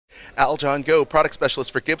Al John Go, product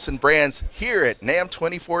specialist for Gibson brands here at NAMM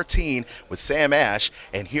 2014 with Sam Ash.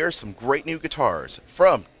 And here are some great new guitars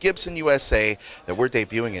from Gibson USA that we're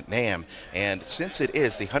debuting at NAMM. And since it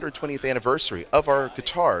is the 120th anniversary of our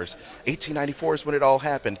guitars, 1894 is when it all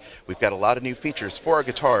happened, we've got a lot of new features for our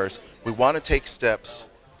guitars. We want to take steps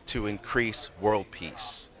to increase world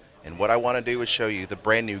peace. And what I want to do is show you the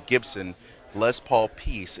brand new Gibson Les Paul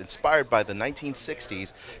piece inspired by the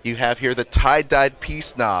 1960s. You have here the tie-dyed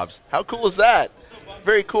peace knobs. How cool is that?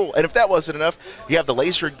 Very cool. And if that wasn't enough, you have the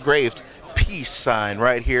laser engraved peace sign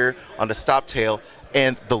right here on the stop tail.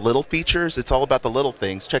 And the little features, it's all about the little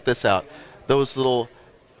things. Check this out. Those little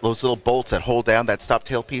bolts that hold down that stop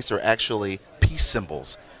tail piece are actually peace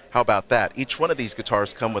symbols. How about that? Each one of these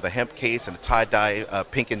guitars come with a hemp case and a tie-dye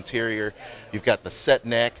pink interior. You've got the set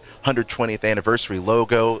neck, 120th anniversary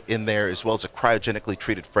logo in there, as well as a cryogenically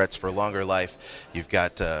treated frets for longer life. You've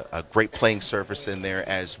got a great playing surface in there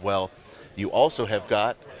as well. You also have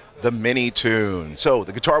got the mini tune. So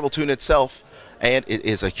the guitar will tune itself, and it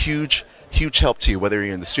is a huge help to you, whether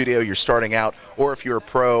you're in the studio, you're starting out, or if you're a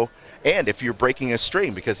pro, and if you're breaking a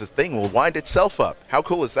string, because this thing will wind itself up. How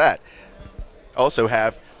cool is that? Also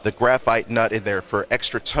have the graphite nut in there for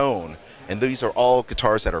extra tone, and these are all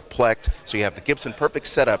guitars that are plecked, so you have the Gibson perfect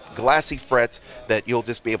setup, glassy frets that you'll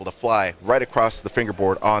just be able to fly right across the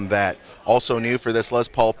fingerboard on that. Also new for this Les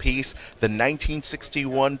Paul piece, the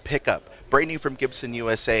 1961 pickup, brand new from Gibson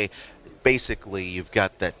USA. Basically, you've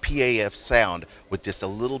got that PAF sound with just a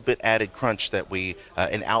little bit added crunch that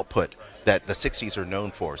an output that the 60s are known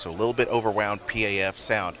for, so a little bit overwound PAF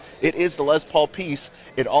sound. It is the Les Paul piece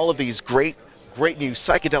in all of these great new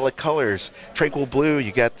psychedelic colors. Tranquil blue,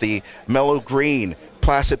 you got the mellow green,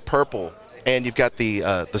 placid purple, and you've got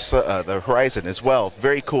the horizon as well.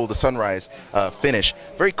 Very cool, the sunrise finish.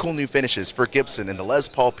 Very cool new finishes for Gibson and the Les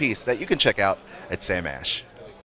Paul piece that you can check out at Sam Ash.